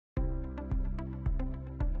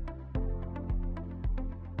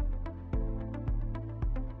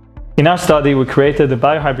In our study, we created a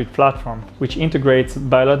biohybrid platform which integrates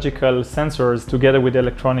biological sensors together with the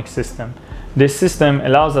electronic system. This system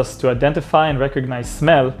allows us to identify and recognize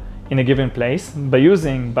smell in a given place by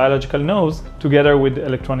using biological nose together with the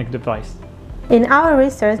electronic device. In our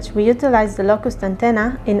research, we utilize the locust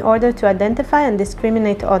antenna in order to identify and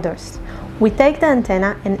discriminate odors. We take the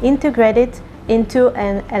antenna and integrate it into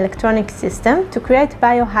an electronic system to create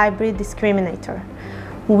biohybrid discriminator.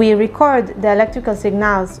 We record the electrical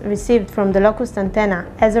signals received from the locust antenna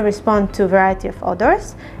as a response to a variety of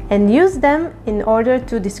odors and use them in order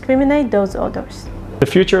to discriminate those odors. The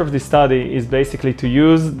future of this study is basically to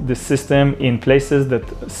use the system in places that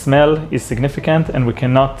smell is significant and we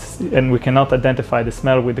cannot identify the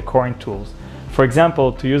smell with the current tools. For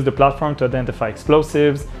example, to use the platform to identify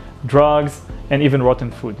explosives, drugs, and even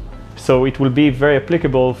rotten food. So it will be very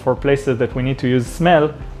applicable for places that we need to use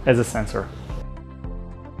smell as a sensor.